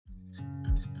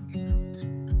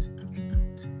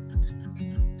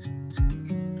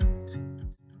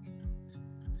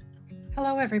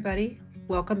Hello everybody,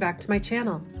 welcome back to my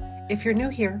channel. If you're new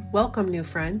here, welcome new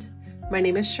friend. My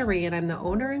name is Cherie and I'm the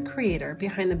owner and creator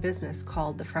behind the business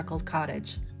called the Freckled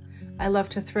Cottage. I love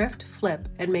to thrift, flip,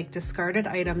 and make discarded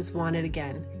items wanted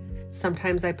again.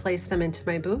 Sometimes I place them into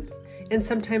my booth and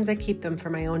sometimes I keep them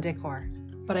for my own decor,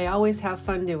 but I always have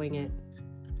fun doing it.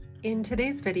 In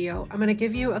today's video, I'm going to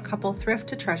give you a couple thrift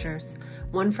to treasures,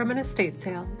 one from an estate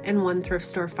sale and one thrift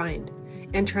store find,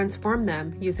 and transform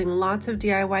them using lots of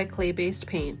DIY clay-based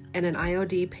paint and an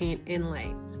IOD paint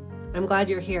inlay. I'm glad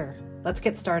you're here. Let's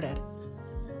get started.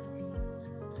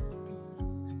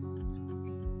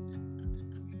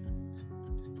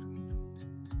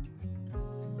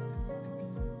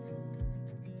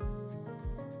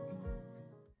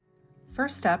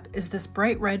 First up is this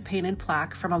bright red painted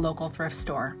plaque from a local thrift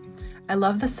store. I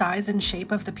love the size and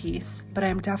shape of the piece, but I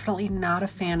am definitely not a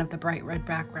fan of the bright red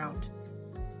background.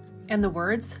 And the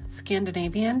words,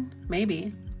 Scandinavian,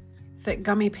 maybe. Thick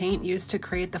gummy paint used to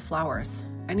create the flowers.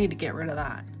 I need to get rid of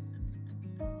that.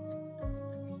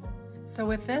 So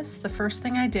with this, the first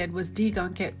thing I did was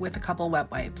degunk it with a couple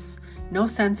wet wipes. No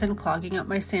sense in clogging up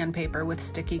my sandpaper with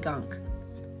sticky gunk.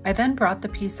 I then brought the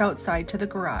piece outside to the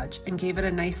garage and gave it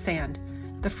a nice sand,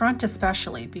 the front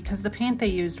especially because the paint they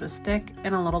used was thick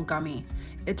and a little gummy.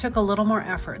 It took a little more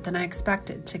effort than I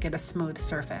expected to get a smooth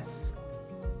surface.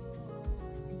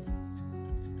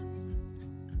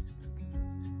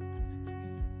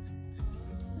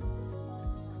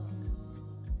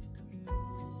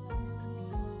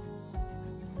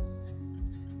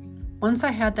 Once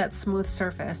I had that smooth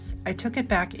surface, I took it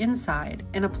back inside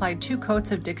and applied 2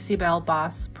 coats of Dixie Belle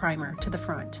Boss primer to the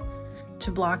front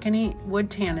to block any wood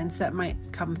tannins that might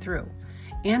come through,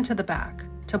 and to the back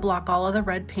to block all of the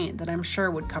red paint that I'm sure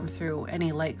would come through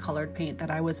any light colored paint that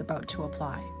I was about to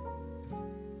apply.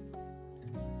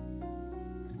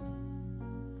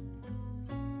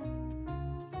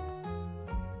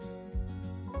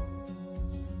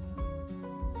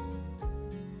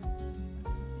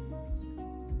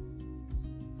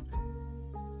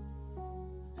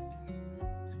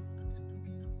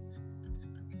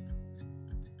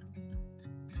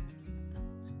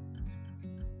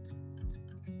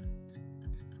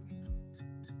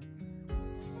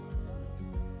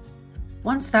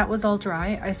 Once that was all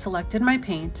dry, I selected my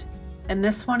paint, and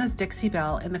this one is Dixie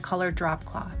Belle in the color Drop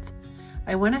Cloth.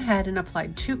 I went ahead and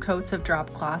applied 2 coats of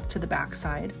drop cloth to the back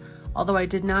side, although I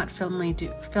did not film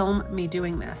me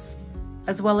doing this,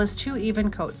 as well as 2 even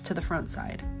coats to the front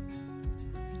side.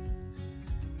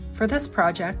 For this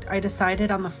project, I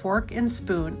decided on the fork and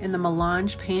spoon in the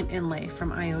melange paint inlay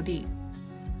from IOD.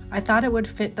 I thought it would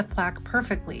fit the plaque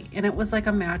perfectly, and it was like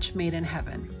a match made in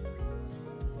heaven.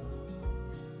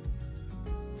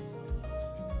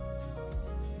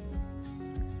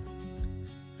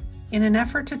 In an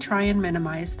effort to try and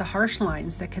minimize the harsh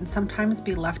lines that can sometimes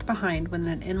be left behind when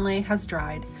an inlay has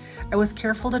dried, I was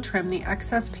careful to trim the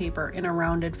excess paper in a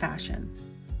rounded fashion.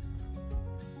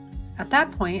 At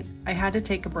that point, I had to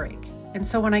take a break, and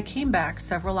so when I came back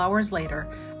several hours later,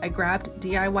 I grabbed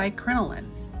DIY crinoline,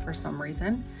 for some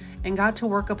reason, and got to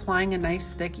work applying a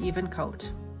nice thick even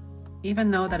coat,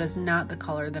 even though that is not the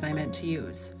color that I meant to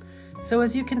use. So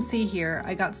as you can see here,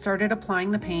 I got started applying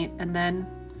the paint and then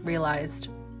realized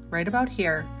right about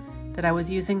here that I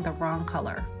was using the wrong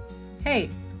color. Hey,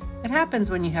 it happens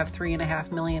when you have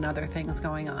 3.5 million other things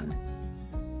going on.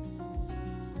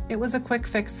 It was a quick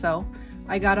fix though.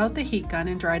 I got out the heat gun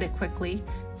and dried it quickly,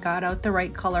 got out the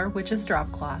right color, which is drop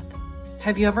cloth.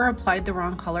 Have you ever applied the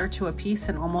wrong color to a piece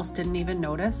and almost didn't even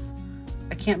notice?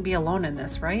 I can't be alone in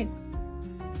this, right?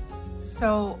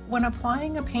 So when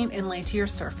applying a paint inlay to your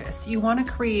surface, you want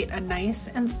to create a nice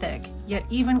and thick yet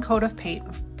even coat of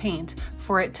paint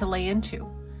for it to lay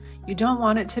into. You don't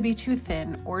want it to be too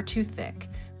thin or too thick,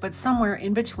 but somewhere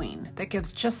in between that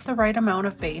gives just the right amount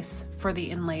of base for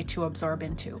the inlay to absorb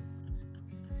into.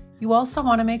 You also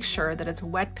want to make sure that it's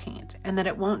wet paint and that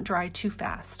it won't dry too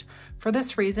fast. For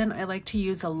this reason, I like to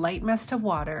use a light mist of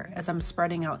water as I'm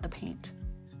spreading out the paint.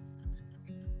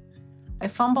 I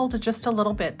fumbled just a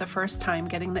little bit the first time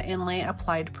getting the inlay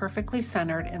applied perfectly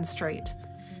centered and straight.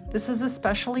 This is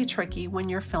especially tricky when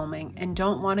you're filming and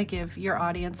don't want to give your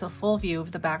audience a full view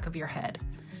of the back of your head.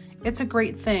 It's a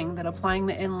great thing that applying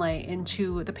the inlay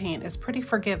into the paint is pretty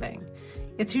forgiving.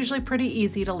 It's usually pretty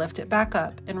easy to lift it back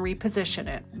up and reposition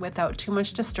it without too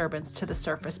much disturbance to the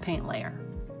surface paint layer.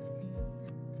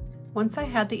 Once I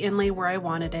had the inlay where I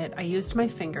wanted it, I used my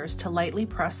fingers to lightly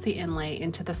press the inlay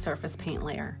into the surface paint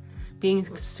layer, being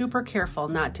super careful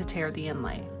not to tear the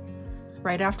inlay.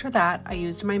 Right after that, I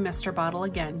used my mister bottle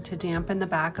again to dampen the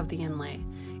back of the inlay.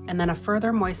 and then a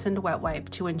further moistened wet wipe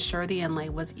to ensure the inlay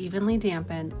was evenly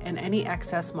dampened and any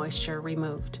excess moisture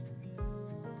removed.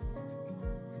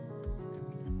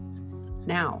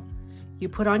 Now, you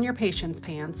put on your patience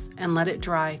pants and let it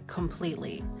dry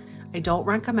completely. I don't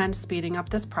recommend speeding up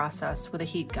this process with a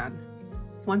heat gun.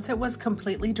 Once it was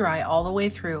completely dry all the way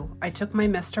through, I took my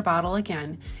mister bottle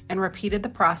again and repeated the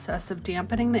process of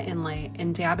dampening the inlay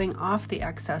and dabbing off the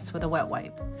excess with a wet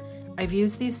wipe. I've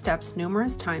used these steps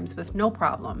numerous times with no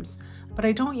problems, but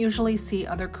I don't usually see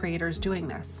other creators doing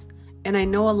this, and I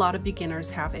know a lot of beginners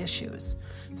have issues,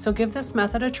 so give this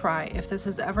method a try if this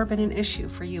has ever been an issue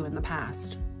for you in the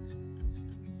past.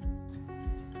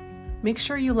 Make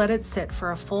sure you let it sit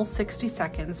for a full 60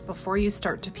 seconds before you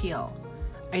start to peel.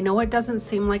 I know it doesn't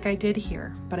seem like I did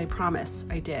here, but I promise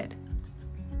I did.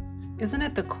 Isn't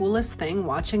it the coolest thing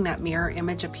watching that mirror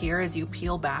image appear as you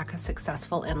peel back a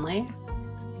successful inlay?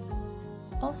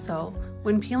 Also,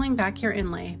 when peeling back your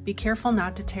inlay, be careful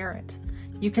not to tear it.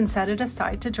 You can set it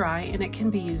aside to dry and it can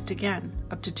be used again,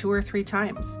 up to 2 or 3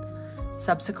 times.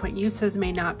 Subsequent uses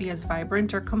may not be as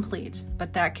vibrant or complete,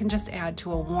 but that can just add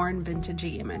to a worn,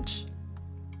 vintagey image.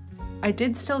 I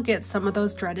did still get some of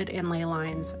those dreaded inlay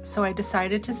lines, so I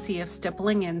decided to see if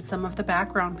stippling in some of the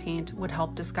background paint would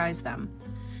help disguise them.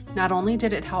 Not only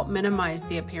did it help minimize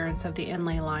the appearance of the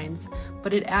inlay lines,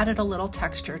 but it added a little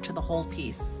texture to the whole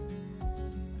piece.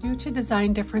 Due to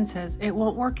design differences, it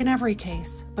won't work in every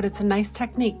case, but it's a nice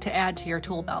technique to add to your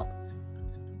tool belt.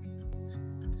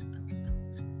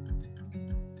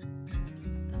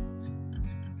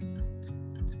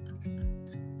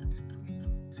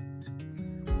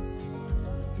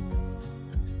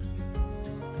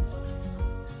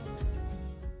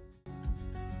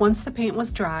 Once the paint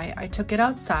was dry, I took it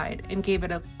outside and gave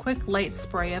it a quick light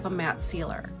spray of a matte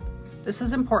sealer. This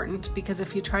is important because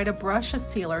if you try to brush a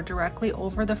sealer directly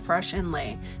over the fresh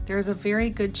inlay, there is a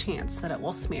very good chance that it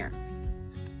will smear.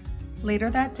 Later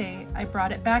that day, I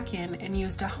brought it back in and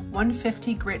used a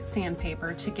 150 grit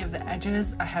sandpaper to give the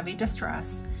edges a heavy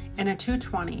distress and a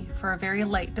 220 for a very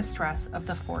light distress of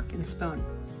the fork and spoon.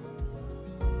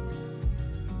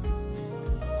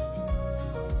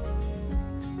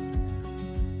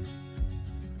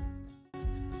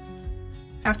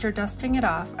 After dusting it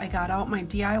off, I got out my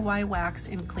DIY wax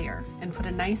in clear and put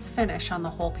a nice finish on the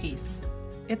whole piece.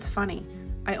 It's funny,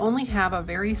 I only have a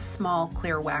very small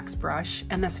clear wax brush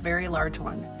and this very large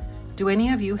one. Do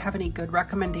any of you have any good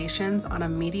recommendations on a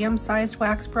medium-sized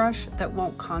wax brush that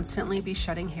won't constantly be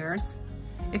shedding hairs?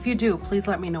 If you do, please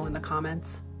let me know in the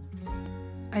comments.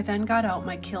 I then got out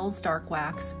my Kills Dark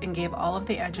Wax and gave all of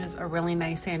the edges a really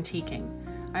nice antiquing.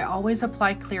 I always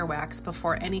apply clear wax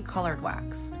before any colored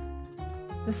wax.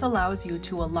 This allows you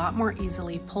to a lot more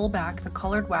easily pull back the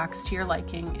colored wax to your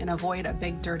liking and avoid a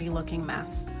big dirty looking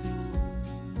mess.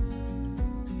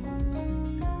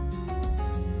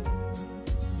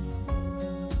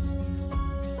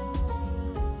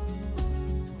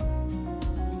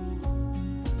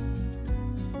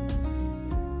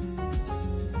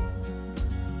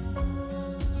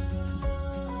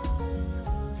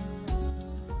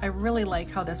 I really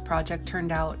like how this project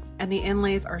turned out, and the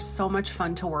inlays are so much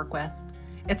fun to work with.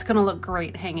 It's gonna look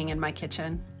great hanging in my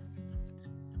kitchen.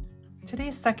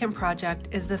 Today's second project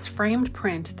is this framed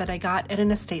print that I got at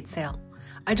an estate sale.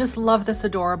 I just love this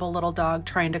adorable little dog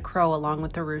trying to crow along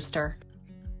with the rooster.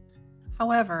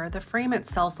 However, the frame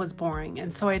itself was boring,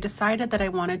 and so I decided that I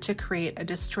wanted to create a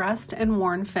distressed and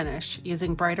worn finish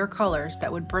using brighter colors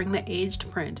that would bring the aged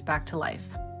print back to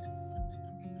life.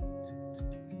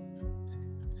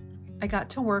 I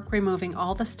got to work removing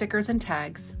all the stickers and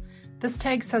tags. This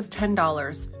tag says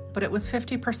 $10, but it was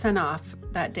 50% off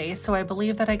that day, so I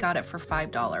believe that I got it for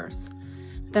 $5.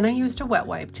 Then I used a wet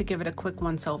wipe to give it a quick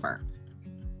once over.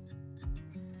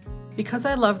 Because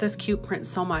I love this cute print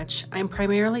so much, I'm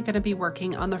primarily going to be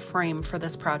working on the frame for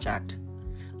this project.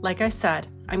 Like I said,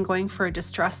 I'm going for a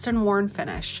distressed and worn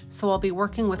finish, so I'll be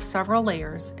working with several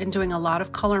layers and doing a lot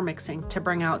of color mixing to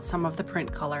bring out some of the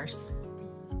print colors.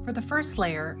 For the first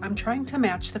layer, I'm trying to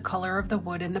match the color of the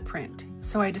wood in the print,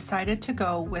 so I decided to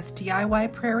go with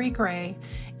DIY Prairie Gray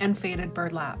and Faded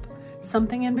Burlap.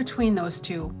 Something in between those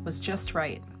two was just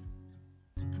right.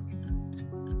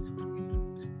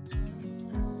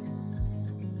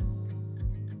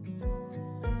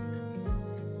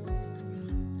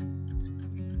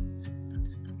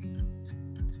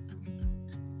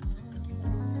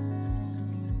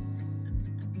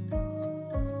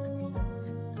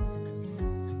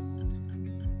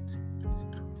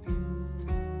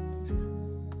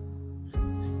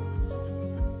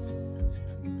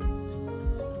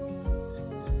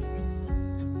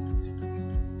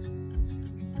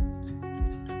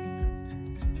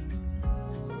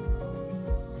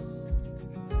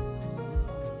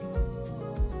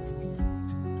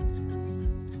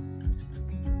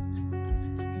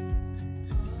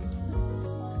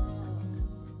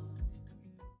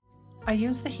 I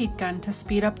used the heat gun to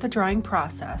speed up the drying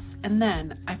process, and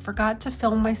then I forgot to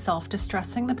film myself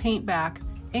distressing the paint back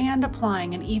and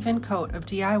applying an even coat of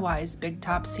DIY's Big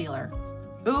Top Sealer.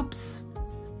 Oops!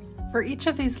 For each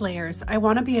of these layers, I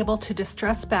want to be able to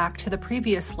distress back to the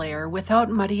previous layer without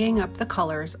muddying up the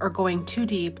colors or going too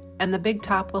deep, and the Big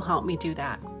Top will help me do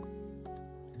that.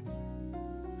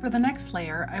 For the next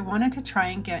layer, I wanted to try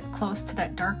and get close to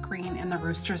that dark green in the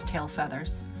rooster's tail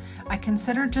feathers. I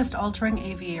considered just altering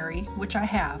aviary, which I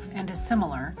have and is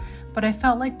similar, but I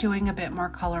felt like doing a bit more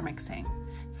color mixing.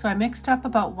 So I mixed up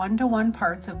about 1:1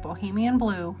 parts of Bohemian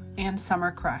Blue and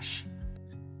Summer Crush.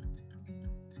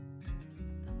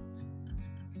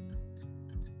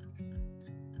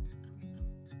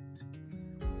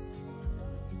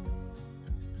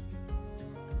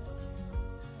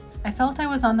 I felt I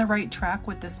was on the right track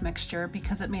with this mixture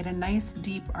because it made a nice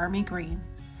deep army green,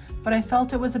 but I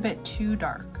felt it was a bit too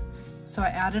dark, so I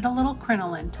added a little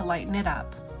crinoline to lighten it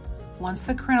up. Once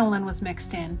the crinoline was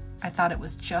mixed in, I thought it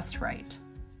was just right.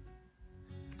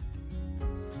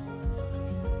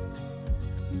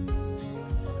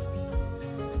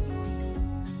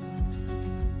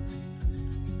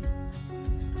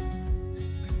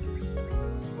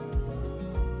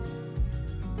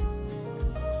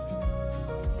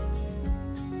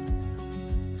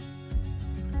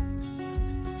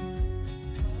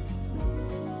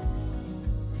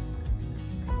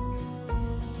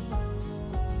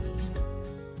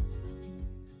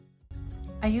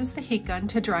 I used the heat gun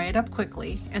to dry it up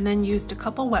quickly and then used a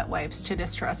couple wet wipes to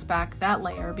distress back that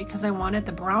layer because I wanted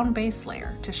the brown base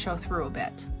layer to show through a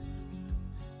bit.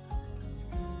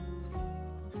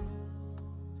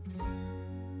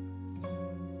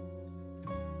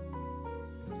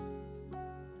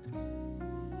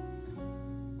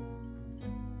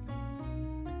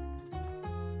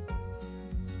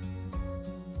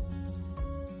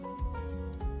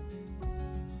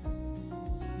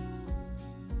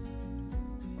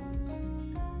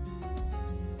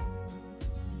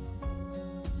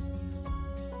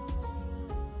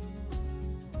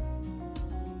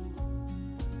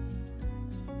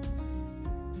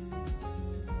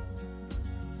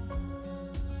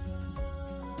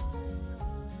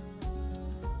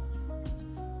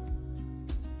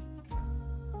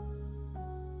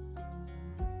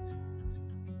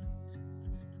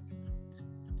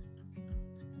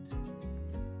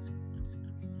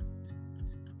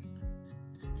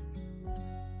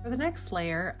 For the next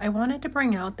layer, I wanted to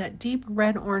bring out that deep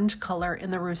red-orange color in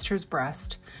the rooster's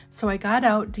breast, so I got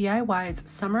out DIY's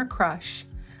Summer Crush,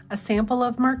 a sample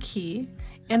of Marquee,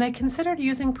 and I considered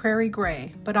using Prairie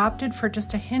Gray, but opted for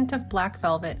just a hint of black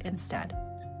velvet instead.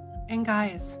 And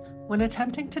guys, when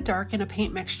attempting to darken a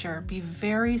paint mixture, be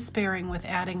very sparing with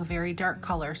adding very dark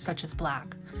colors such as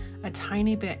black. A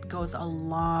tiny bit goes a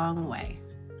long way.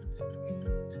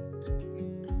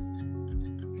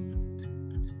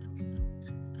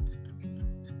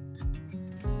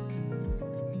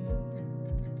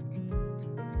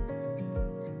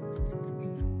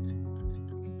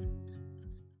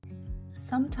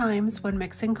 Sometimes when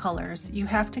mixing colors, you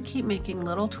have to keep making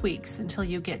little tweaks until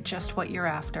you get just what you're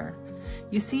after.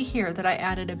 You see here that I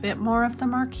added a bit more of the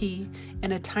Marquee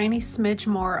and a tiny smidge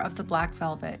more of the black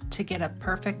velvet to get a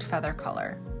perfect feather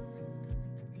color.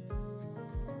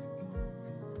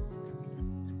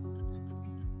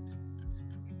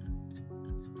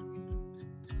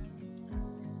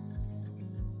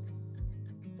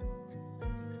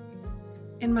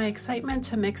 In my excitement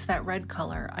to mix that red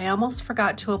color, I almost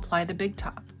forgot to apply the Big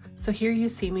Top, so here you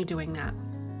see me doing that.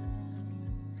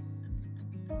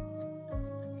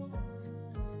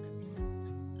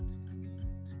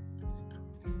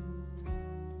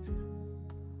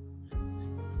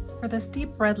 For this deep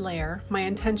red layer, my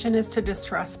intention is to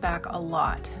distress back a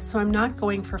lot, so I'm not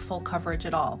going for full coverage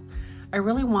at all. I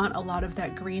really want a lot of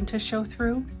that green to show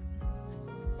through.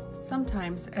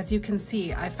 Sometimes, as you can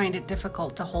see, I find it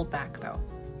difficult to hold back though.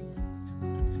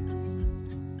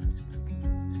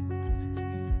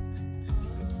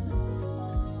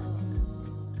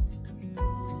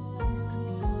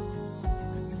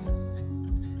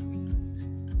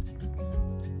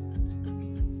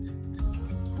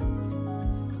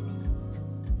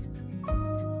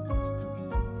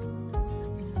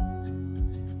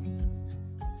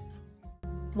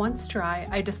 Once dry,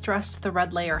 I distressed the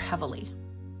red layer heavily.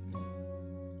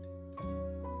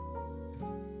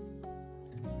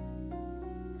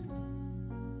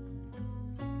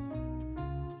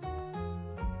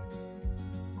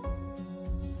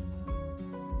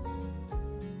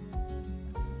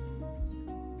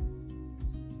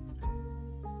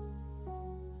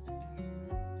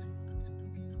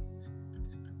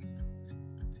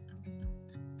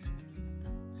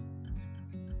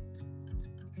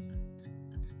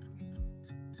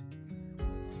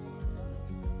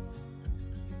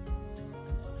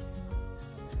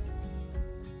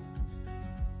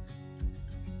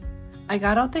 I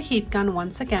got out the heat gun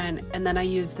once again, and then I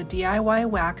used the DIY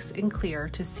wax and clear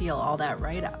to seal all that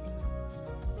right up.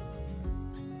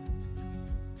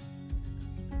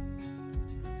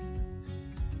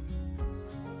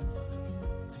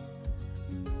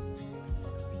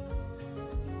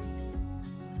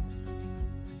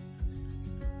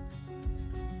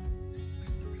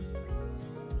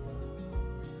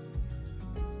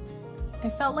 I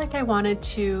felt like I wanted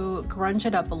to grunge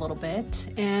it up a little bit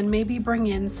and maybe bring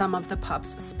in some of the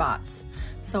pup's spots.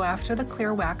 So after the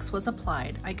clear wax was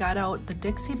applied, I got out the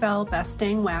Dixie Belle Best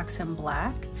Staying Wax in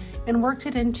black and worked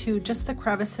it into just the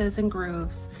crevices and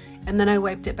grooves, and then I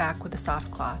wiped it back with a soft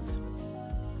cloth.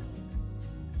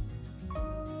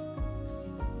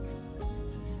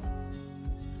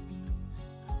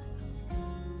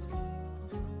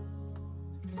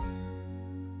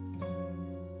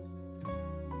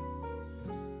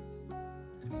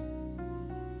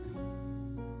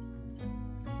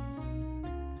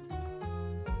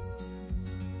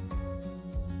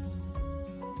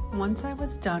 Once I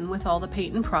was done with all the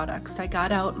paint and products, I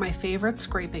got out my favorite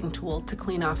scraping tool to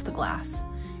clean off the glass.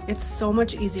 It's so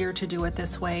much easier to do it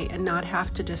this way and not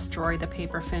have to destroy the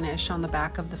paper finish on the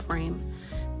back of the frame.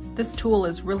 This tool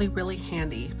is really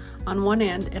handy. On one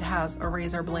end it has a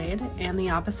razor blade, and the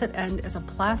opposite end is a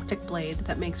plastic blade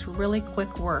that makes really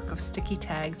quick work of sticky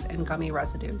tags and gummy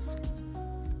residues.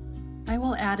 I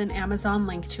will add an Amazon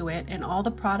link to it and all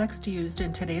the products used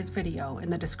in today's video in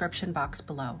the description box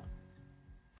below.